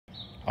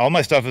All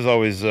my stuff is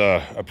always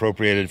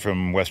appropriated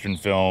from Western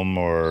film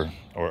or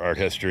art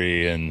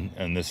history,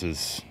 and this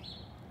is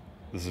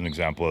an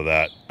example of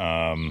that.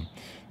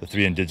 The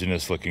three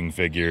indigenous-looking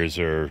figures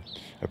are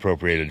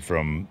appropriated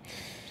from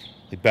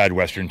like bad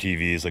Western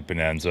TVs, like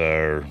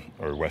Bonanza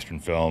or Western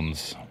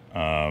films.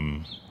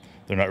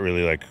 They're not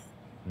really like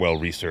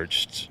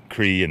well-researched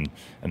Cree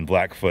and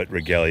Blackfoot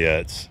regalia.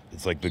 It's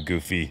like the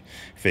goofy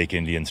fake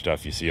Indian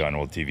stuff you see on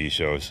old TV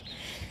shows.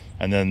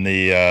 And then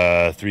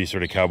the three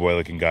sort of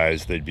cowboy-looking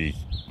guys, they'd be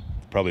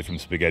probably from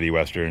spaghetti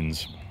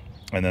westerns.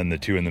 And then the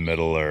two in the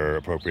middle are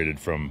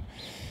appropriated from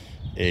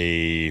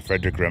a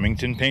Frederick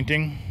Remington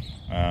painting.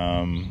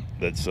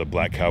 That's a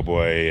black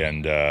cowboy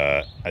and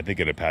I think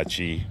an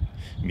Apache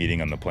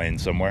meeting on the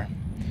plains somewhere.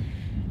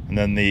 And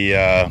then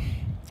the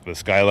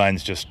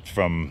skyline's just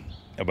from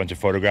a bunch of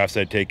photographs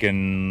I'd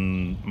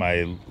taken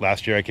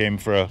last year. I came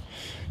for a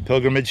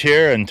pilgrimage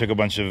here and took a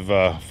bunch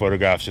of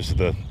photographs just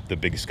of the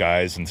big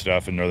skies and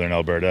stuff in northern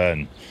Alberta,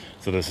 and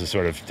so this is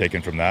sort of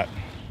taken from that.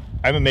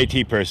 I'm a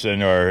Métis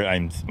person, or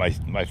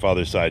my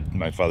father's side,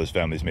 my father's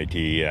family's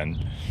Métis,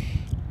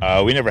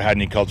 and we never had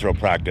any cultural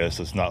practice.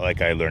 It's not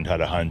like I learned how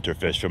to hunt or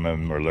fish from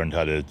him or learned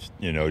how to,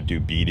 do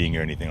beading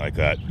or anything like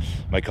that.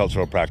 My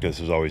cultural practice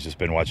has always just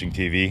been watching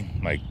TV.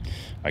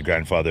 My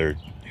grandfather,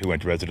 who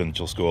went to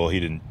residential school, he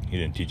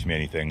didn't teach me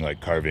anything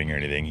like carving or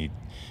anything.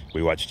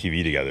 We watched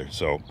TV together.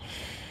 So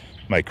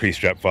my Cree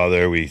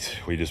stepfather, we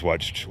just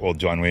watched old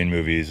John Wayne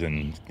movies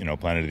and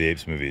Planet of the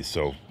Apes movies.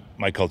 So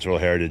my cultural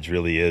heritage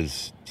really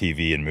is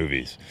TV and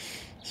movies.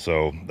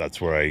 So that's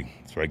where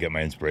I get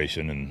my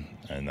inspiration,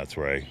 and that's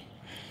where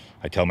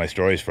I tell my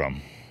stories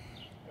from.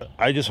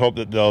 I just hope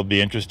that they'll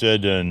be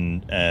interested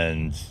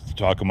and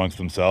talk amongst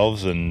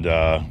themselves and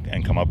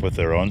come up with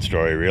their own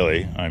story,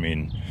 really. I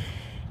mean,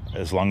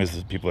 as long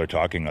as people are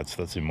talking, that's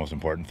the most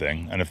important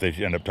thing. And if they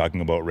end up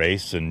talking about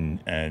race and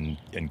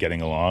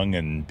getting along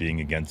and being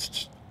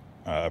against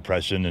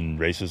oppression and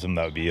racism,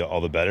 that would be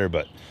all the better.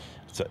 But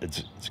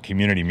it's a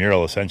community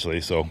mural,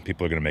 essentially, so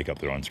people are going to make up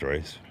their own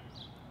stories.